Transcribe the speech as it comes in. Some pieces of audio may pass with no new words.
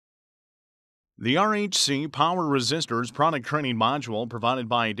The RHC Power Resistors product training module provided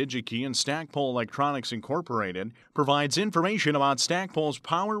by Digi-Key and Stackpole Electronics Incorporated provides information about Stackpole's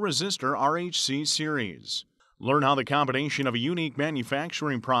Power Resistor RHC series. Learn how the combination of a unique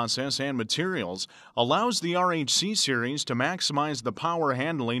manufacturing process and materials allows the RHC series to maximize the power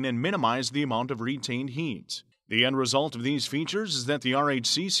handling and minimize the amount of retained heat. The end result of these features is that the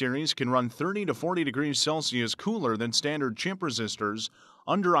RHC series can run 30 to 40 degrees Celsius cooler than standard chip resistors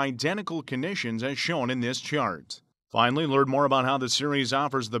under identical conditions as shown in this chart. Finally, learn more about how the series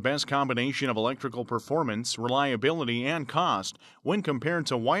offers the best combination of electrical performance, reliability, and cost when compared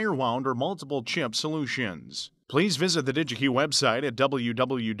to wire-wound or multiple chip solutions. Please visit the Digi-Key website at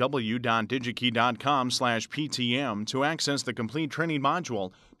www.digikey.com/PTM to access the complete training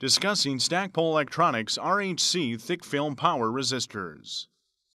module discussing Stackpole Electronics RHC thick film power resistors.